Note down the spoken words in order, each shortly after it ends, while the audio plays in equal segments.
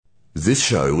This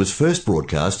show was first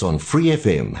broadcast on Free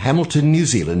FM, Hamilton, New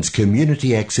Zealand's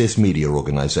community access media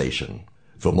organisation.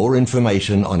 For more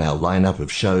information on our lineup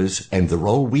of shows and the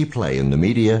role we play in the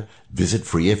media, visit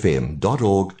freefm.org.nz.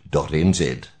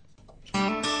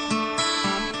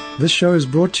 This show is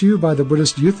brought to you by the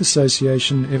Buddhist Youth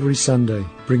Association every Sunday,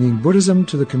 bringing Buddhism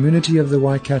to the community of the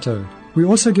Waikato. We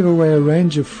also give away a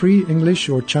range of free English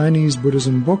or Chinese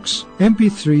Buddhism books,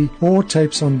 MP3 or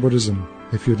tapes on Buddhism.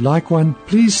 If you'd like one,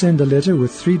 please send a letter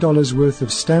with $3 worth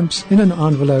of stamps in an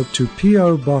envelope to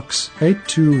P.O. Box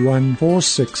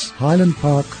 82146, Highland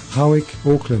Park, Howick,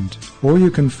 Auckland. Or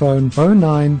you can phone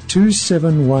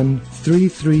 09271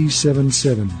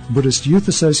 3377. Buddhist Youth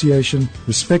Association,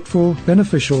 respectful,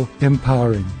 beneficial,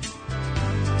 empowering.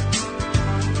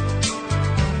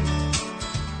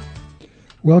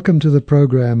 Welcome to the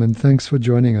program and thanks for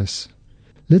joining us.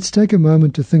 Let's take a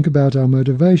moment to think about our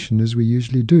motivation as we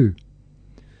usually do.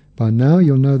 By now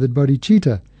you'll know that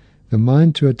bodhicitta, the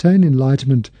mind to attain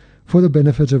enlightenment for the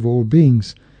benefit of all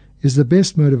beings, is the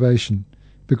best motivation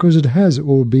because it has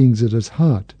all beings at its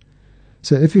heart.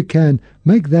 So if you can,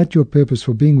 make that your purpose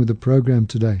for being with the program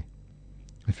today.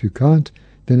 If you can't,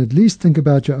 then at least think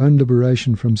about your own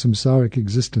liberation from samsaric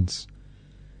existence.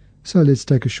 So let's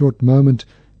take a short moment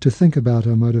to think about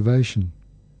our motivation.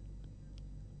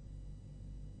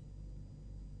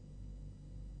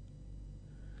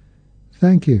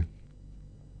 Thank you.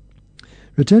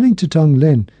 Returning to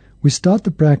Tonglen, we start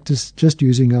the practice just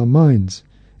using our minds,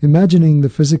 imagining the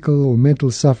physical or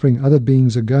mental suffering other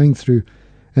beings are going through,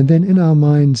 and then in our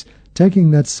minds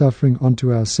taking that suffering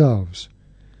onto ourselves.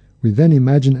 We then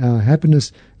imagine our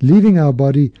happiness leaving our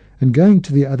body and going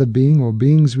to the other being or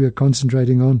beings we are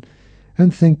concentrating on,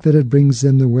 and think that it brings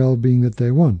them the well-being that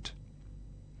they want.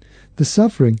 The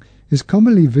suffering is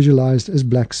commonly visualized as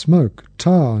black smoke,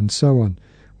 tar, and so on,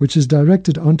 which is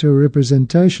directed onto a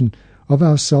representation of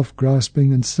our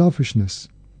self-grasping and selfishness.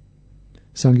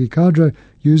 Sangikadra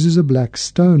uses a black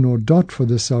stone or dot for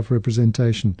this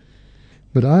self-representation,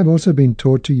 but I've also been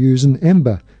taught to use an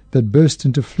ember that bursts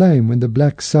into flame when the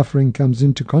black suffering comes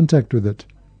into contact with it.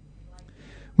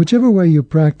 Whichever way you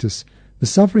practice, the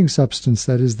suffering substance,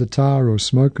 that is the tar or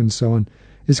smoke and so on,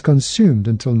 is consumed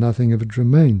until nothing of it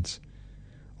remains.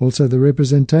 Also the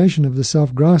representation of the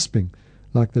self-grasping,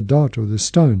 like the dot or the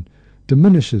stone,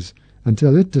 diminishes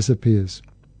until it disappears.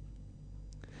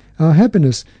 Our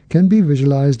happiness can be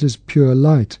visualized as pure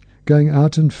light, going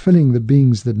out and filling the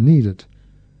beings that need it.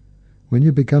 When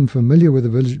you become familiar with the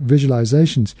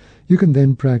visualizations, you can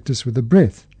then practice with the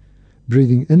breath,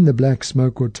 breathing in the black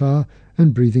smoke or tar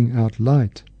and breathing out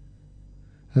light.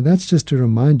 And that's just to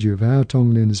remind you of how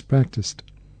Tonglen is practiced.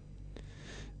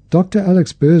 Dr.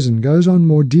 Alex Berzin goes on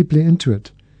more deeply into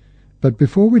it, but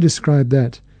before we describe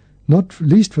that, not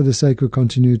least for the sake of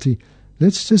continuity,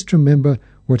 let's just remember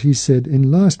what he said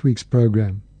in last week's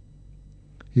program.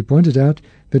 He pointed out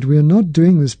that we are not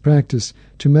doing this practice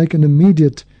to make an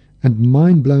immediate and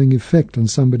mind-blowing effect on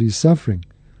somebody's suffering.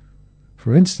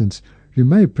 For instance, you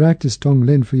may practice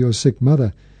Tonglen for your sick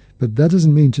mother, but that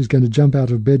doesn't mean she's going to jump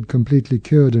out of bed completely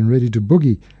cured and ready to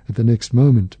boogie at the next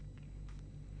moment.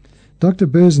 Dr.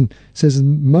 Berzin says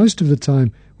most of the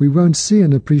time we won't see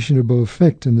an appreciable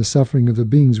effect in the suffering of the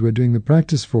beings we're doing the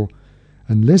practice for,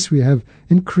 unless we have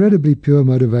incredibly pure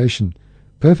motivation,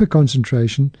 perfect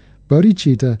concentration,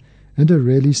 bodhicitta, and a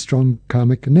really strong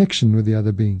karmic connection with the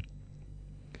other being.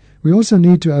 We also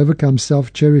need to overcome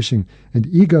self-cherishing and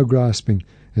ego-grasping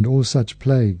and all such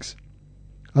plagues.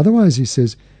 Otherwise, he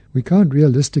says, we can't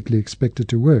realistically expect it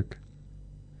to work.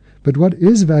 But what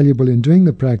is valuable in doing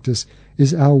the practice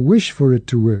is our wish for it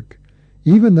to work,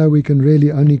 even though we can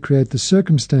really only create the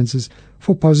circumstances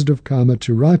for positive karma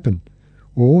to ripen,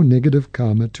 or negative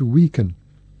karma to weaken.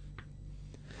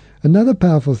 Another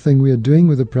powerful thing we are doing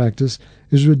with the practice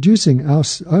is reducing our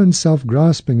own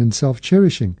self-grasping and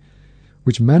self-cherishing,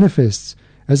 which manifests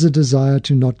as a desire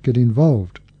to not get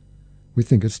involved. We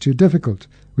think it's too difficult.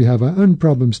 We have our own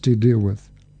problems to deal with.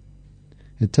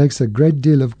 It takes a great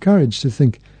deal of courage to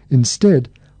think, instead,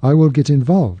 I will get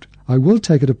involved. I will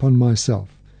take it upon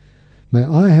myself. May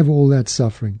I have all that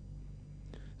suffering.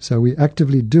 So we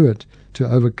actively do it to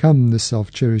overcome the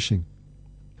self-cherishing.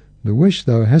 The wish,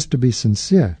 though, has to be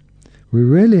sincere. We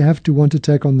really have to want to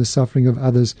take on the suffering of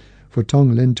others for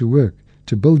Tonglen to work,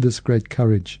 to build this great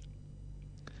courage.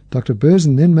 Dr.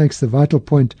 Berzin then makes the vital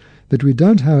point that we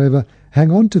don't, however,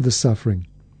 hang on to the suffering.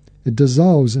 It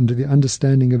dissolves into the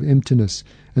understanding of emptiness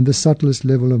and the subtlest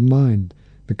level of mind,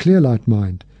 the clear light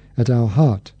mind, at our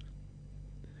heart.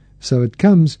 So it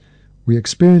comes, we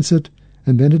experience it,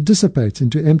 and then it dissipates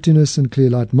into emptiness and clear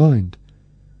light mind.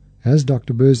 As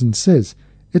Dr. Berzin says,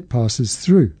 it passes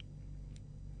through.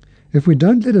 If we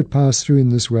don't let it pass through in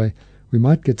this way, we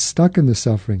might get stuck in the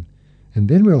suffering, and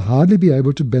then we'll hardly be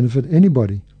able to benefit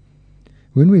anybody.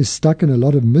 When we're stuck in a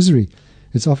lot of misery,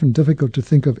 it's often difficult to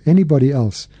think of anybody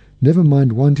else, never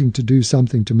mind wanting to do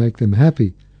something to make them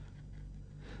happy.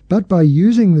 But by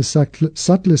using the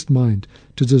subtlest mind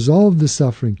to dissolve the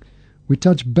suffering, we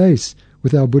touch base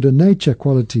with our Buddha nature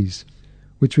qualities,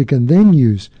 which we can then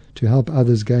use to help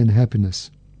others gain happiness.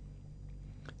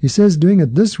 He says doing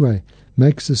it this way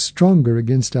makes us stronger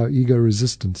against our ego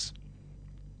resistance.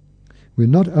 We're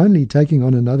not only taking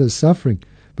on another's suffering,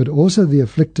 but also the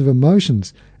afflictive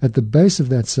emotions at the base of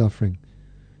that suffering.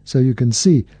 So you can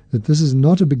see that this is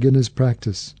not a beginner's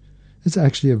practice. It's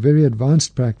actually a very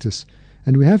advanced practice,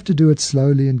 and we have to do it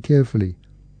slowly and carefully.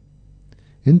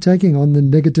 In taking on the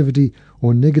negativity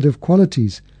or negative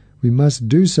qualities, we must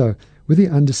do so with the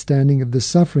understanding of the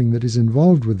suffering that is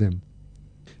involved with them.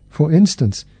 For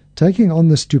instance, taking on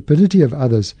the stupidity of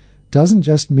others doesn't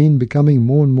just mean becoming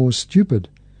more and more stupid.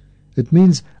 It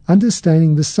means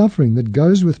understanding the suffering that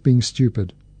goes with being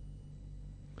stupid.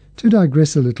 To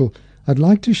digress a little, I'd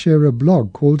like to share a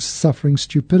blog called Suffering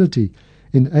Stupidity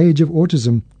in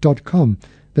ageofautism.com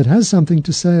that has something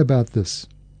to say about this.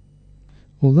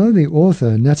 Although the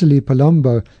author, Natalie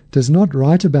Palumbo, does not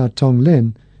write about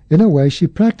Tonglen, in a way she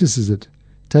practices it,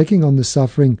 taking on the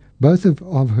suffering both of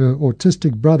her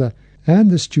autistic brother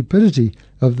and the stupidity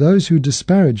of those who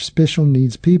disparage special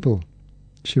needs people.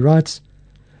 She writes,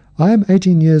 "I am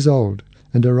 18 years old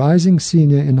and a rising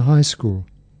senior in high school.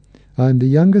 I am the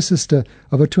younger sister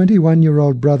of a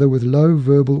 21-year-old brother with low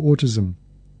verbal autism.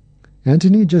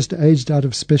 Anthony just aged out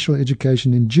of special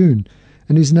education in June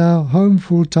and is now home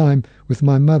full-time with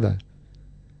my mother.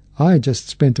 I just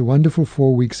spent a wonderful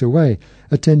 4 weeks away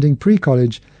attending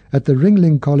pre-college at the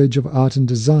Ringling College of Art and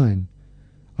Design.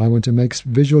 I want to make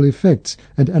visual effects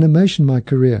and animation my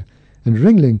career, and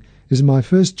Ringling is my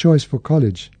first choice for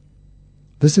college.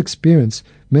 This experience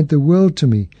meant the world to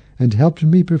me and helped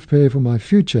me prepare for my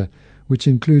future, which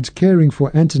includes caring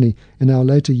for Anthony in our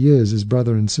later years as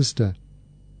brother and sister.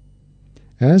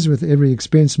 As with every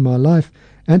experience in my life,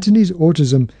 Anthony's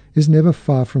autism is never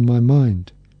far from my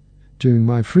mind. During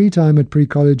my free time at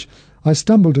pre-college, I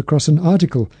stumbled across an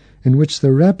article in which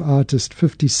the rap artist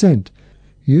 50 Cent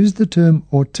used the term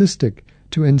autistic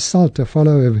to insult a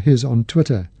follower of his on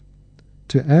Twitter.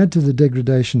 To add to the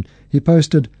degradation, he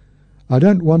posted, "I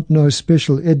don't want no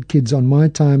special ed kids on my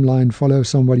timeline follow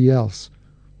somebody else."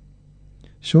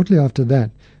 Shortly after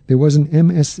that, there was an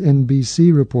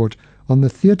MSNBC report on the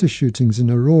theater shootings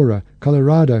in Aurora,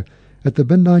 Colorado, at the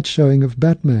midnight showing of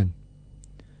Batman.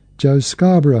 Joe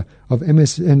Scarborough of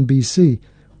MSNBC,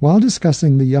 while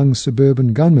discussing the young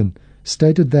suburban gunman,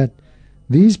 stated that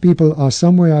these people are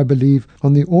somewhere, I believe,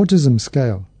 on the autism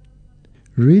scale.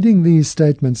 Reading these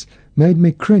statements made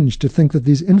me cringe to think that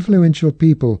these influential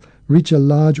people reach a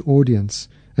large audience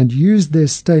and use their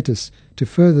status to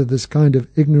further this kind of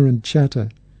ignorant chatter.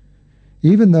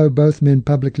 Even though both men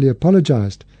publicly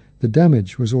apologized, the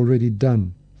damage was already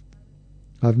done.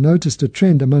 I've noticed a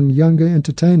trend among younger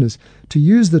entertainers to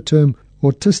use the term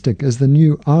autistic as the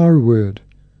new R word.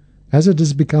 As it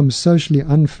has become socially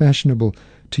unfashionable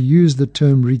to use the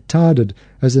term retarded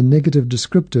as a negative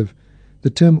descriptive, the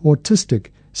term autistic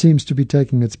seems to be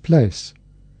taking its place.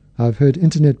 I've heard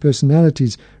internet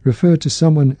personalities refer to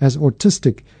someone as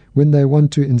autistic when they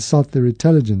want to insult their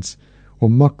intelligence or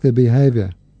mock their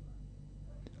behavior.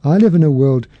 I live in a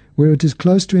world where it is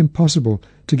close to impossible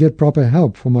to get proper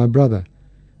help for my brother,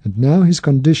 and now his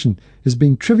condition is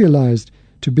being trivialized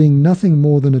to being nothing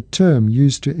more than a term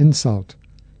used to insult.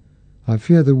 I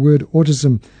fear the word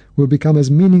autism will become as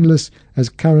meaningless as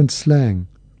current slang.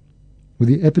 With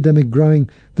the epidemic growing,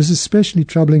 this is especially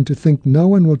troubling to think no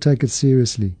one will take it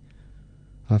seriously.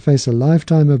 I face a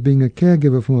lifetime of being a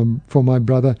caregiver for my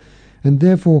brother, and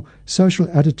therefore social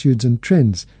attitudes and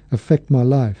trends affect my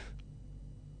life.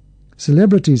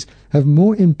 Celebrities have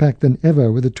more impact than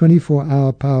ever with the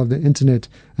 24-hour power of the internet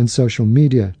and social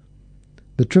media.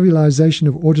 The trivialization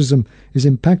of autism is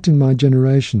impacting my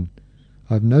generation.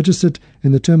 I've noticed it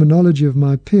in the terminology of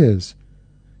my peers.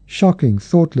 Shocking,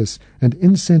 thoughtless, and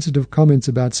insensitive comments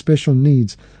about special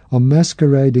needs are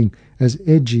masquerading as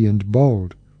edgy and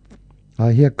bold.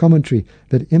 I hear commentary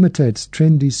that imitates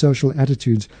trendy social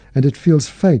attitudes, and it feels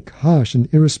fake, harsh, and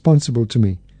irresponsible to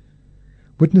me.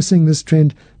 Witnessing this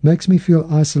trend makes me feel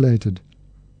isolated.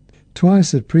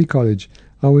 Twice at pre-college,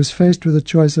 I was faced with a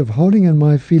choice of holding in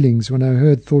my feelings when I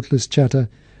heard thoughtless chatter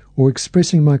or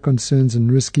expressing my concerns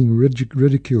and risking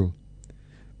ridicule.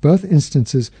 Both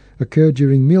instances occurred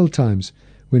during meal times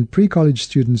when pre-college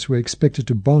students were expected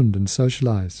to bond and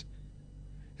socialize.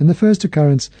 In the first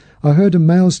occurrence, I heard a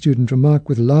male student remark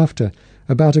with laughter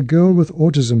about a girl with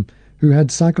autism who had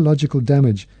psychological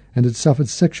damage and had suffered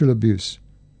sexual abuse.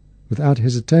 Without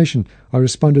hesitation, I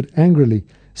responded angrily,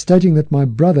 stating that my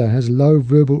brother has low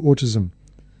verbal autism.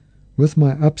 With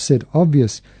my upset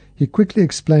obvious, he quickly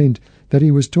explained that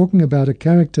he was talking about a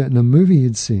character in a movie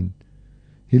he'd seen.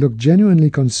 He looked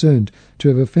genuinely concerned to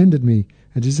have offended me,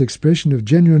 and his expression of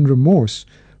genuine remorse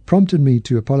prompted me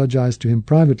to apologize to him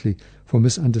privately for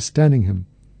misunderstanding him.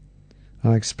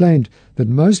 I explained that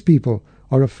most people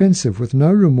are offensive with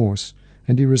no remorse,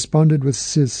 and he responded with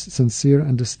sincere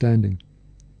understanding.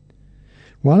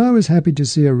 While I was happy to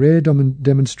see a rare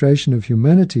demonstration of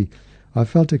humanity, I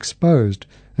felt exposed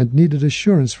and needed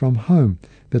assurance from home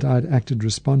that I had acted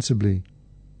responsibly.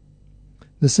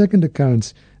 The second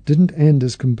occurrence didn't end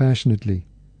as compassionately.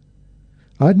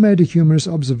 I had made a humorous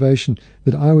observation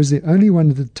that I was the only one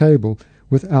at the table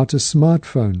without a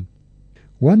smartphone.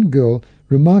 One girl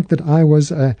remarked that I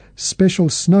was a special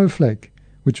snowflake,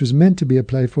 which was meant to be a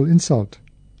playful insult.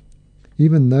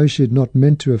 Even though she had not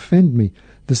meant to offend me,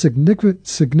 the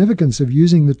significance of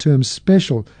using the term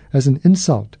special as an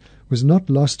insult was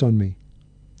not lost on me.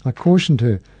 I cautioned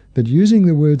her that using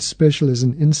the word special as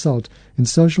an insult in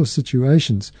social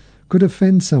situations could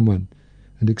offend someone,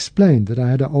 and explained that I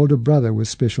had an older brother with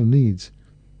special needs.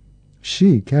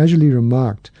 She casually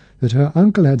remarked that her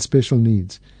uncle had special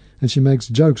needs, and she makes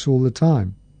jokes all the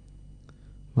time.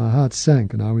 My heart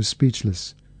sank and I was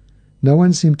speechless. No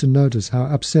one seemed to notice how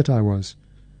upset I was.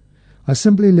 I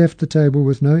simply left the table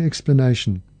with no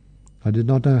explanation. I did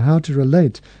not know how to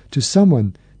relate to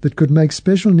someone that could make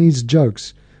special needs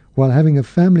jokes while having a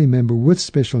family member with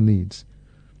special needs.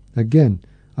 Again,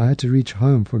 I had to reach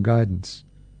home for guidance.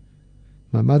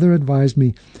 My mother advised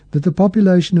me that the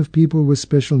population of people with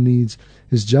special needs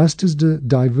is just as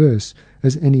diverse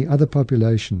as any other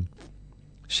population.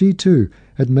 She, too,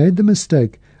 had made the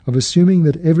mistake of assuming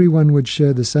that everyone would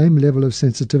share the same level of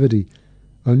sensitivity,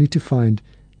 only to find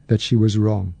that she was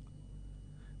wrong.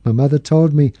 My mother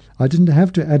told me I didn't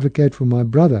have to advocate for my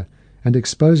brother and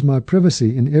expose my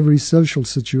privacy in every social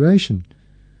situation.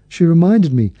 She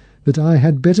reminded me that I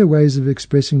had better ways of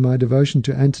expressing my devotion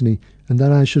to Anthony and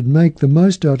that I should make the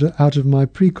most out of my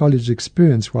pre-college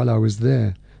experience while I was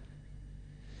there.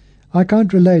 I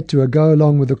can't relate to a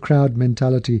go-along-with-the-crowd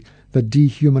mentality that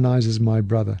dehumanizes my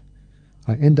brother.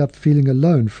 I end up feeling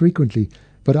alone frequently,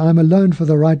 but I'm alone for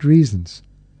the right reasons.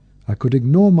 I could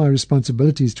ignore my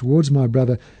responsibilities towards my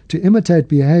brother to imitate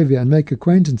behavior and make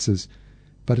acquaintances,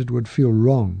 but it would feel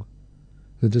wrong.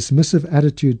 The dismissive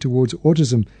attitude towards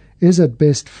autism is at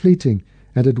best fleeting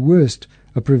and at worst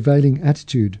a prevailing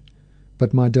attitude,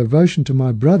 but my devotion to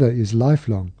my brother is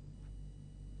lifelong.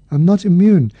 I'm not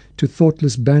immune to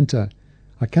thoughtless banter.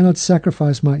 I cannot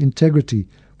sacrifice my integrity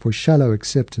for shallow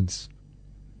acceptance.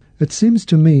 It seems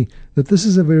to me that this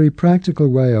is a very practical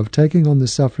way of taking on the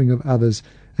suffering of others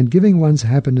and giving one's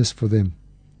happiness for them.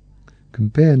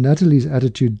 Compare Natalie's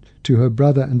attitude to her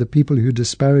brother and the people who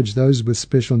disparage those with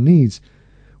special needs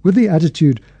with the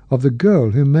attitude of the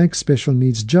girl who makes special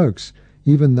needs jokes,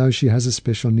 even though she has a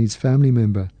special needs family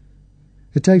member.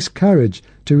 It takes courage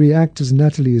to react as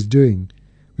Natalie is doing.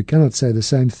 We cannot say the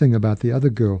same thing about the other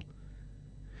girl.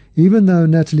 Even though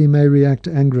Natalie may react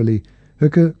angrily, her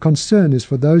concern is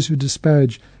for those who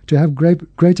disparage to have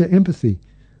greater empathy,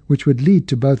 which would lead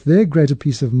to both their greater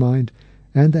peace of mind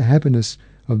and the happiness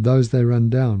of those they run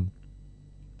down.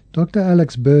 Dr.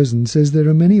 Alex Berzin says there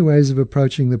are many ways of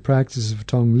approaching the practice of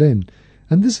Tonglen,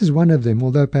 and this is one of them,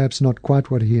 although perhaps not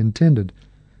quite what he intended.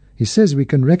 He says we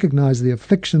can recognize the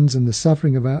afflictions and the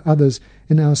suffering of others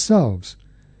in ourselves,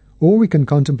 or we can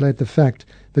contemplate the fact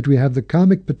that we have the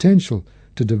karmic potential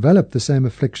to develop the same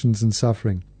afflictions and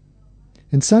suffering.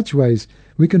 In such ways,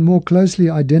 we can more closely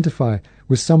identify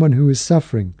with someone who is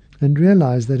suffering and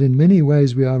realize that in many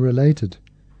ways we are related.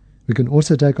 We can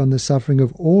also take on the suffering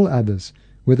of all others,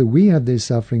 whether we have their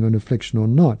suffering or affliction or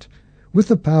not, with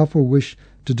the powerful wish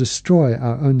to destroy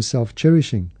our own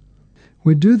self-cherishing.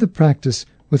 We do the practice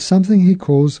with something he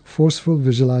calls forceful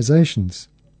visualizations.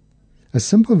 A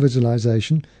simple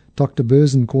visualization, Dr.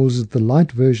 Berzin calls it the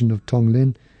light version of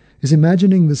Tonglen, is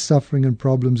imagining the suffering and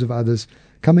problems of others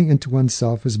coming into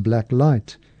oneself as black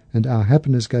light, and our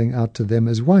happiness going out to them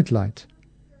as white light.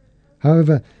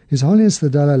 However, His Holiness the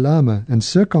Dalai Lama and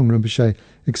Serkong Rinpoche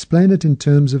explain it in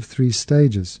terms of 3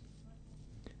 stages.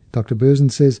 Dr.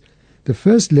 Berzin says, the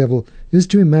first level is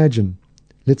to imagine,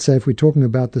 let's say if we're talking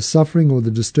about the suffering or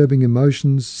the disturbing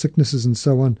emotions, sicknesses and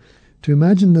so on, to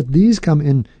imagine that these come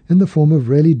in the form of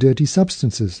really dirty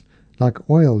substances, like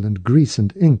oil and grease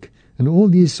and ink, and all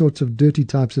these sorts of dirty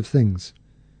types of things,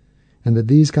 and that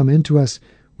these come into us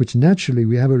which naturally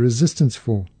we have a resistance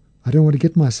for. I don't want to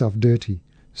get myself dirty.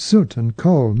 Soot and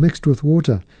coal mixed with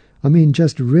water. I mean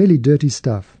just really dirty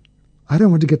stuff. I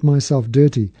don't want to get myself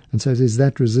dirty, and so there's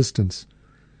that resistance.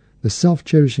 The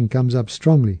self-cherishing comes up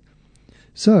strongly.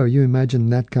 So you imagine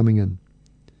that coming in.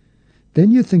 Then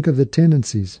you think of the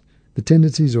tendencies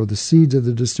or the seeds of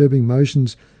the disturbing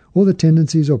motions, or the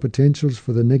tendencies or potentials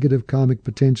for the negative karmic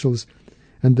potentials,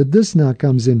 and that this now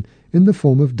comes in the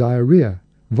form of diarrhea,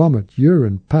 vomit,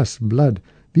 urine, pus, blood,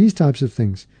 these types of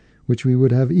things, which we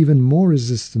would have even more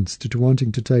resistance to wanting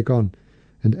to take on,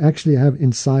 and actually have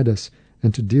inside us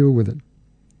and to deal with it.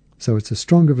 So it's a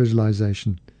stronger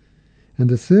visualization. And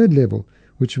the third level,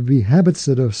 which would be habits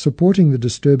that are supporting the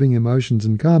disturbing emotions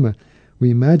and karma, we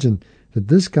imagine that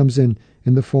this comes in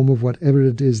the form of whatever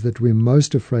it is that we're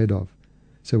most afraid of.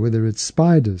 So whether it's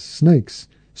spiders, snakes,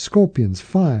 scorpions,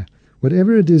 fire,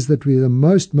 whatever it is that we're the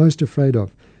most afraid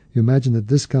of, you imagine that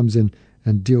this comes in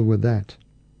and deal with that.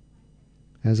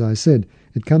 As I said,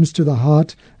 it comes to the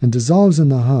heart and dissolves in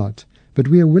the heart, but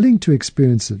we are willing to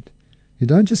experience it. You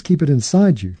don't just keep it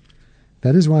inside you.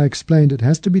 That is why I explained it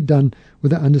has to be done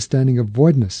with an understanding of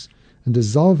voidness and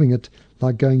dissolving it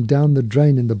like going down the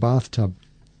drain in the bathtub.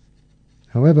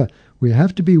 However, we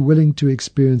have to be willing to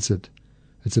experience it.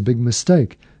 It's a big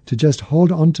mistake to just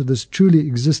hold on to this truly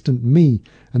existent me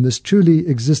and this truly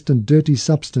existent dirty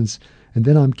substance, and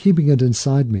then I'm keeping it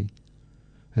inside me.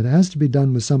 It has to be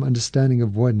done with some understanding of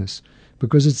voidness,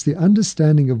 because it's the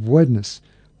understanding of voidness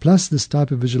plus this type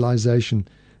of visualization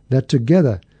that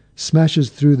together smashes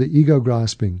through the ego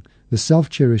grasping, the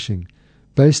self-cherishing,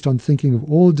 based on thinking of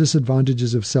all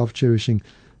disadvantages of self-cherishing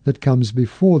that comes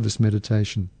before this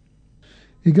meditation.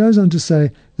 He goes on to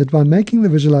say that by making the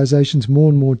visualizations more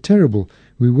and more terrible,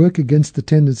 we work against the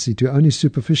tendency to only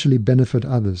superficially benefit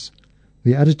others.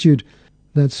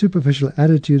 That superficial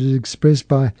attitude is expressed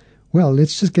by, well,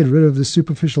 let's just get rid of the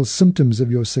superficial symptoms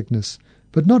of your sickness,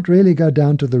 but not really go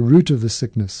down to the root of the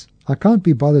sickness. I can't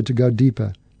be bothered to go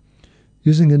deeper.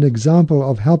 Using an example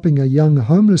of helping a young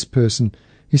homeless person,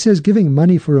 he says giving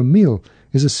money for a meal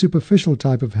is a superficial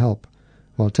type of help,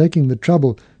 while taking the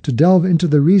trouble to delve into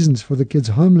the reasons for the kid's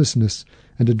homelessness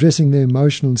and addressing their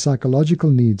emotional and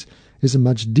psychological needs is a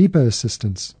much deeper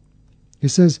assistance. He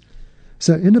says,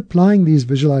 so in applying these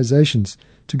visualizations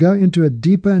to go into a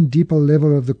deeper and deeper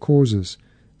level of the causes,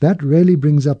 that really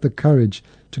brings up the courage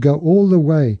to go all the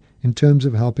way in terms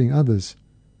of helping others.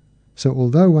 So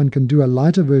although one can do a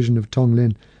lighter version of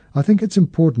Tonglen, I think it's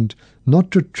important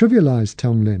not to trivialize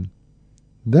Tonglen.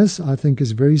 This, I think,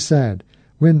 is very sad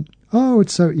when,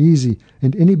 it's so easy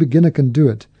and any beginner can do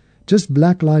it. Just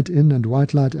black light in and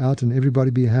white light out and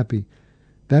everybody be happy.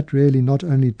 That really not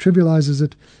only trivializes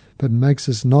it, but makes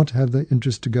us not have the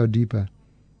interest to go deeper.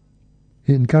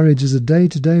 He encourages a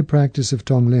day-to-day practice of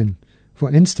Tonglen. For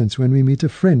instance, when we meet a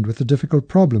friend with a difficult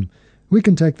problem, we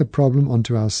can take the problem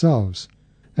onto ourselves.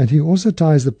 And he also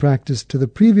ties the practice to the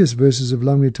previous verses of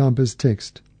Longri Tampa's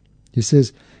text. He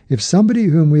says, if somebody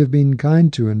whom we have been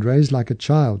kind to and raised like a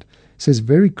child says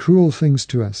very cruel things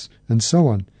to us, and so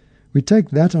on, we take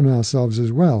that on ourselves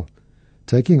as well,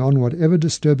 taking on whatever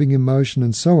disturbing emotion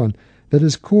and so on that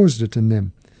has caused it in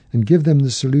them, and give them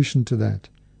the solution to that.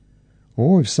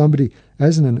 Or if somebody,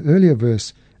 as in an earlier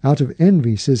verse, out of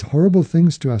envy says horrible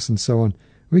things to us and so on,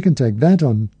 we can take that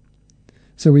on.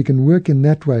 So we can work in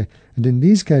that way, and in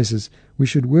these cases we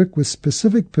should work with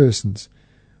specific persons,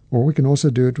 or we can also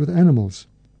do it with animals.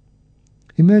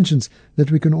 He mentions that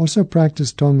we can also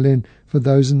practice Tonglen for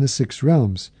those in the 6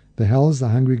 realms, the hells, the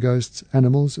hungry ghosts,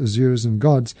 animals, asuras and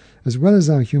gods, as well as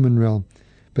our human realm,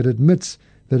 but admits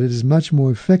that it is much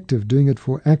more effective doing it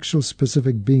for actual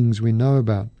specific beings we know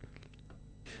about.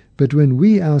 But when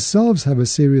we ourselves have a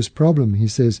serious problem, he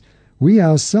says, we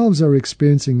ourselves are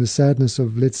experiencing the sadness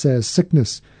of, let's say, a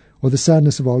sickness, or the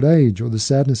sadness of old age, or the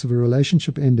sadness of a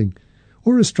relationship ending,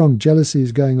 or a strong jealousy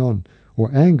is going on,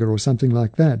 or anger, or something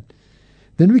like that,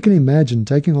 then we can imagine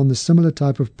taking on the similar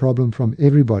type of problem from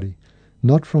everybody,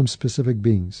 not from specific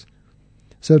beings.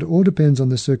 So it all depends on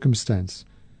the circumstance.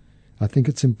 I think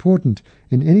it's important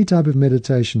in any type of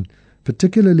meditation,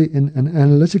 particularly in an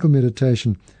analytical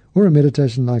meditation or a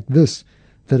meditation like this,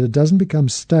 that it doesn't become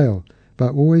stale by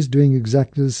always doing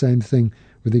exactly the same thing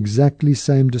with exactly the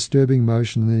same disturbing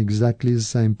motion and exactly the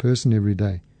same person every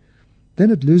day. Then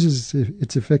it loses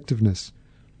its effectiveness.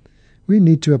 We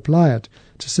need to apply it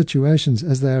to situations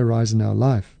as they arise in our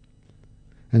life.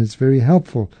 And it's very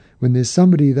helpful when there's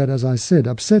somebody that, as I said,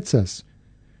 upsets us.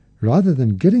 Rather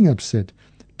than getting upset,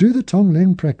 do the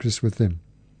Tonglen practice with them.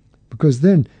 Because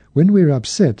then, when we're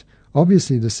upset,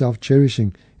 obviously the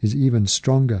self-cherishing is even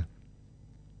stronger.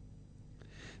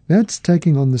 That's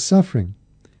taking on the suffering.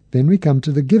 Then we come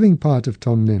to the giving part of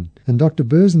Tonglen, and Dr.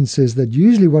 Berzin says that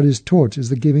usually what is taught is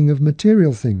the giving of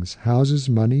material things, houses,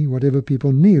 money, whatever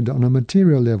people need on a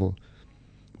material level.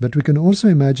 But we can also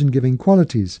imagine giving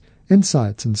qualities,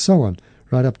 insights, and so on,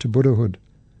 right up to Buddhahood.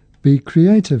 Be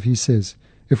creative, he says.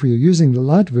 If we are using the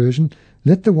light version,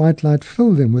 let the white light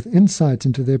fill them with insight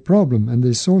into their problem and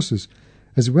their sources,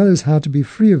 as well as how to be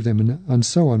free of them, and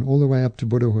so on, all the way up to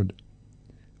Buddhahood.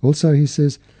 Also, he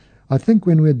says, I think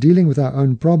when we're dealing with our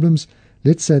own problems,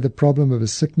 let's say the problem of a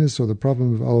sickness or the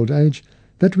problem of old age,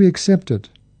 that we accept it.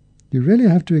 You really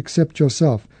have to accept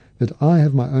yourself that I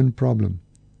have my own problem.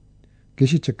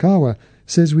 Geshe Chikawa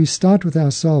says we start with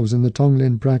ourselves in the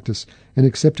Tonglen practice in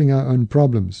accepting our own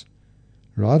problems.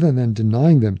 Rather than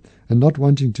denying them and not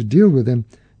wanting to deal with them,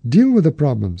 deal with the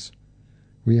problems.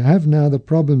 We have now the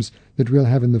problems that we'll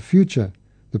have in the future,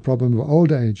 the problem of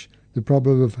old age, the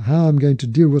problem of how I'm going to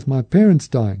deal with my parents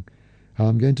dying, how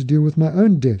I'm going to deal with my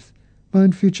own death, my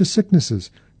own future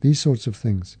sicknesses, these sorts of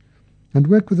things. And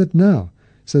work with it now,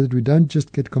 so that we don't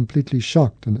just get completely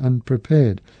shocked and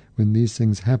unprepared when these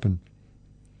things happen.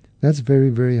 That's very,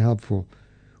 very helpful.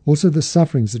 Also the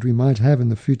sufferings that we might have in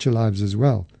the future lives as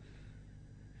well.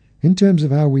 In terms of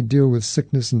how we deal with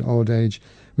sickness and old age,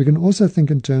 we can also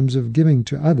think in terms of giving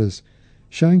to others,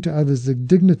 showing to others the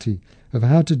dignity of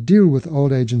how to deal with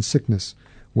old age and sickness,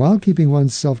 while keeping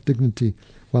one's self-dignity,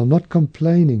 while not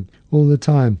complaining all the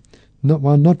time,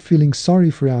 while not feeling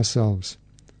sorry for ourselves.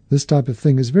 This type of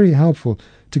thing is very helpful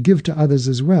to give to others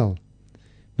as well.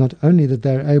 Not only that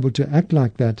they are able to act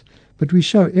like that, but we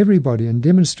show everybody and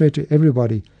demonstrate to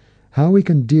everybody how we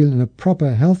can deal in a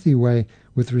proper, healthy way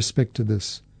with respect to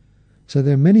this. So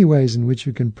there are many ways in which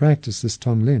we can practice this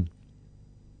Tonglen.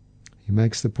 He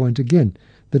makes the point again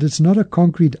that it's not a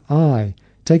concrete I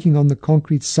taking on the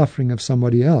concrete suffering of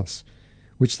somebody else,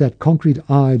 which that concrete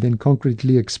I then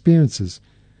concretely experiences.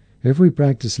 If we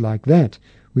practice like that,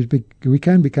 we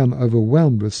can become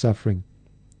overwhelmed with suffering.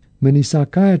 Many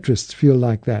psychiatrists feel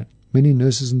like that. Many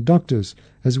nurses and doctors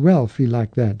as well feel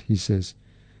like that, he says.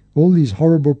 All these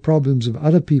horrible problems of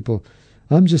other people,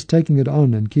 I'm just taking it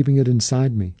on and keeping it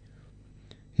inside me.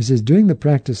 He says doing the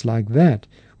practice like that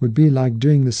would be like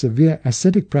doing the severe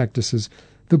ascetic practices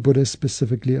the Buddha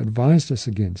specifically advised us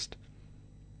against.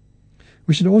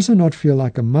 We should also not feel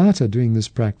like a martyr doing this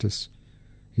practice.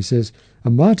 He says a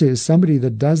martyr is somebody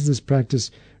that does this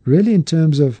practice really in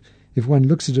terms of, if one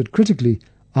looks at it critically,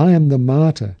 I am the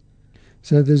martyr.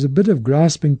 So there's a bit of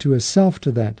grasping to a self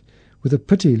to that, with a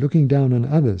pity looking down on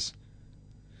others.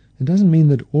 It doesn't mean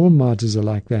that all martyrs are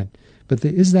like that, but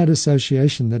there is that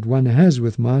association that one has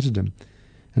with martyrdom,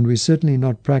 and we're certainly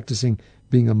not practicing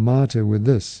being a martyr with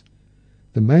this.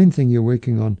 The main thing you're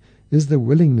working on is the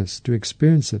willingness to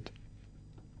experience it.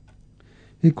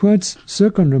 He quotes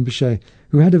Serkon Rinpoche,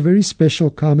 who had a very special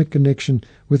karmic connection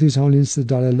with His Holiness the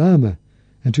Dalai Lama,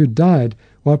 and who died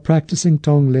while practicing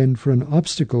Tonglen for an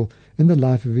obstacle in the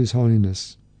life of His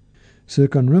Holiness.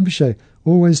 Serkon Rinpoche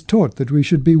always taught that we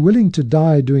should be willing to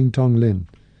die doing Tonglen.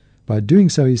 By doing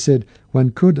so, he said,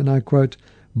 one could, and I quote,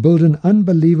 build an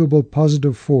unbelievable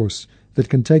positive force that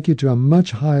can take you to a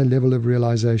much higher level of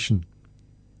realization.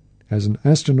 As an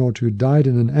astronaut who died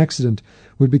in an accident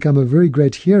would become a very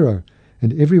great hero,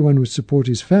 and everyone would support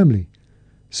his family,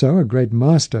 so a great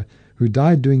master who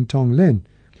died doing Tonglen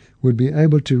would be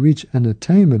able to reach an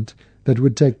attainment that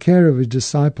would take care of his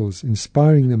disciples,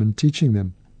 inspiring them and teaching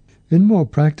them. In more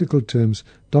practical terms,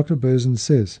 Dr. Berzin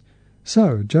says,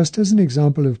 so, just as an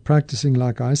example of practicing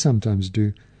like I sometimes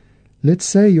do, let's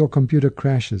say your computer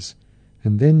crashes,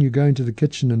 and then you go into the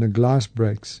kitchen and a glass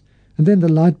breaks, and then the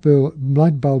light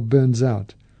bulb burns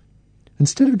out.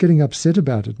 Instead of getting upset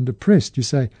about it and depressed, you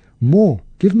say, more,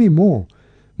 give me more.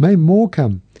 May more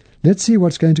come. Let's see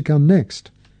what's going to come next.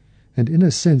 And in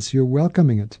a sense, you're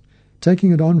welcoming it,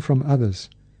 taking it on from others.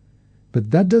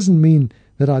 But that doesn't mean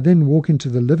that I then walk into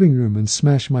the living room and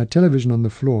smash my television on the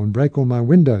floor and break all my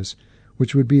windows,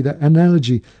 which would be the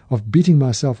analogy of beating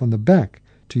myself on the back,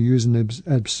 to use an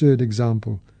absurd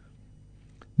example.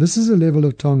 This is a level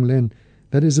of Tonglen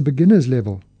that is a beginner's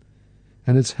level,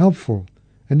 and it's helpful,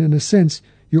 and in a sense,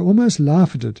 you almost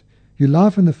laugh at it. You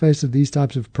laugh in the face of these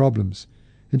types of problems.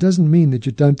 It doesn't mean that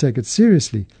you don't take it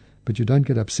seriously, but you don't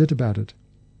get upset about it.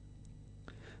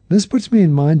 This puts me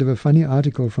in mind of a funny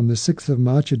article from the 6th of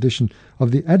March edition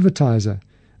of The Advertiser,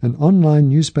 an online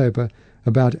newspaper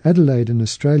about Adelaide in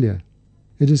Australia.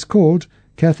 It is called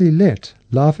Kathy Lett,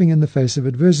 Laughing in the Face of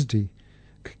Adversity.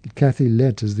 Kathy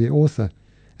Lett is the author,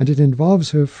 and it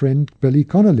involves her friend Billy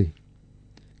Connolly.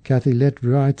 Kathy Lett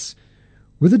writes,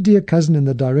 with a dear cousin in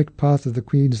the direct path of the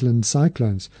Queensland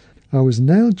cyclones, I was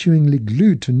nail-chewingly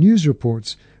glued to news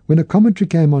reports when a commentary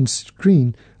came on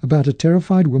screen about a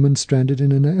terrified woman stranded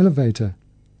in an elevator.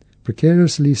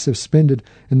 Precariously suspended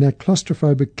in that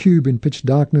claustrophobic cube in pitch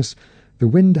darkness, the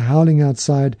wind howling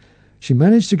outside, she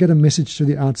managed to get a message to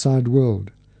the outside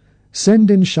world.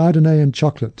 "Send in Chardonnay and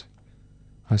chocolate."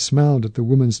 I smiled at the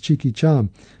woman's cheeky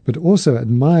charm, but also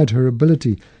admired her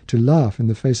ability to laugh in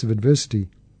the face of adversity.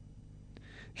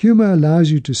 Humor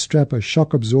allows you to strap a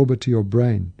shock absorber to your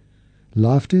brain.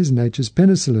 Laughter is nature's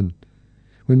penicillin.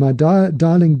 When my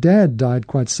darling dad died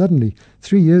quite suddenly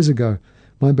 3 years ago,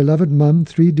 my beloved mum,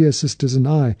 3 dear sisters, and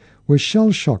I were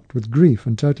shell-shocked with grief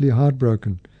and totally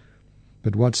heartbroken.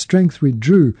 But what strength we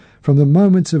drew from the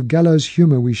moments of gallows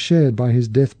humour we shared by his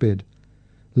deathbed.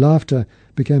 Laughter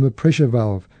became a pressure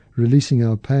valve, releasing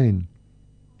our pain.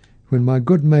 When my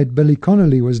good mate Billy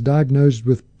Connolly was diagnosed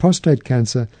with prostate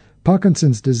cancer,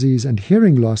 Parkinson's disease and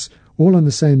hearing loss all on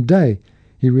the same day,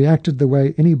 he reacted the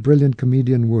way any brilliant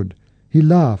comedian would. He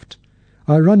laughed.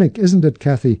 Ironic, isn't it,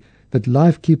 Kathy, that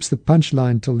life keeps the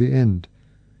punchline till the end?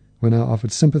 When I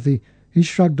offered sympathy, he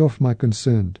shrugged off my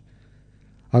concern.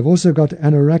 I've also got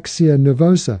anorexia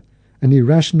nervosa, an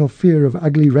irrational fear of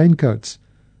ugly raincoats.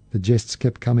 The jests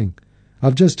kept coming.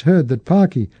 I've just heard that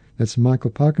Parky, that's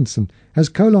Michael Parkinson, has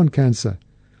colon cancer.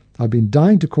 I've been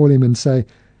dying to call him and say,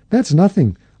 "That's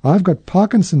nothing. I've got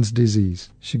Parkinson's disease."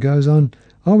 She goes on,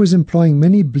 "I was employing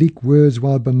many bleak words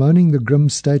while bemoaning the grim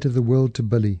state of the world to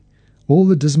Billy. All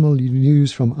the dismal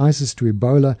news from ISIS to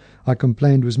Ebola, I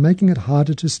complained, was making it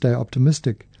harder to stay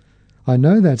optimistic. I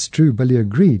know that's true," Billy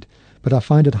agreed, "but I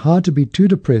find it hard to be too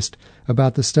depressed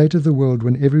about the state of the world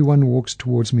when everyone walks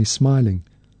towards me smiling."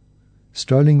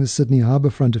 Strolling the Sydney harbour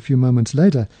front a few moments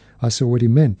later, I saw what he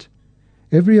meant.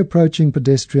 Every approaching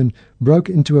pedestrian broke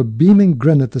into a beaming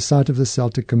grin at the sight of the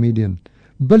Celtic comedian.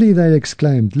 "Billy," they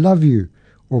exclaimed, "love you,"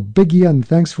 or "Big Ian,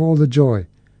 thanks for all the joy."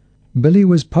 Billy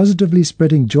was positively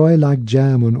spreading joy like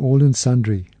jam on all and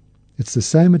sundry. It's the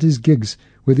same at his gigs,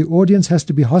 where the audience has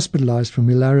to be hospitalized from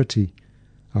hilarity.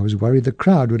 I was worried the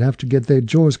crowd would have to get their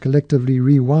jaws collectively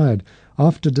rewired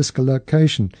after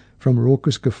dislocation from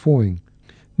raucous guffawing.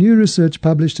 New research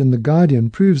published in The Guardian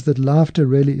proves that laughter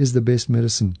really is the best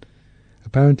medicine.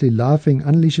 Apparently laughing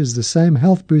unleashes the same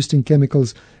health-boosting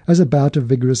chemicals as a bout of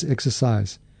vigorous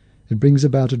exercise. It brings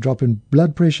about a drop in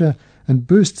blood pressure and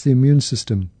boosts the immune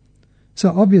system. So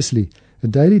obviously, a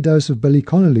daily dose of Billy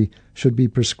Connolly should be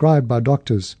prescribed by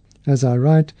doctors. As I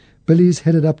write, Billy's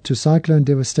headed up to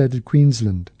cyclone-devastated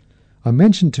Queensland. I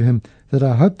mentioned to him that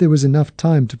I hoped there was enough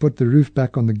time to put the roof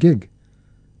back on the gig.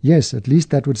 "Yes, at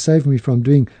least that would save me from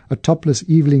doing a topless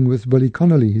evening with Billy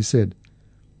Connolly," he said.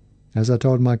 As I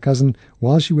told my cousin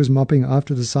while she was mopping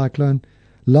after the cyclone,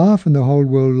 laugh and the whole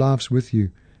world laughs with you.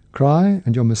 Cry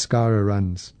and your mascara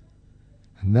runs.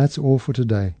 And that's all for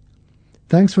today.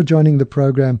 Thanks for joining the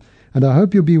program, and I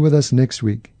hope you'll be with us next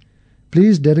week.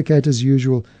 Please dedicate as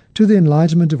usual to the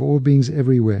enlightenment of all beings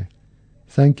everywhere.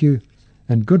 Thank you,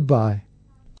 and goodbye.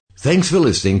 Thanks for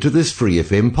listening to this Free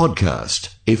FM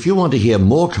podcast. If you want to hear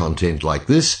more content like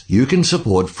this, you can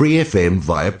support Free FM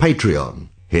via Patreon.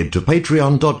 Head to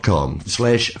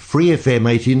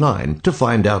patreon.com/freefm89 to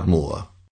find out more.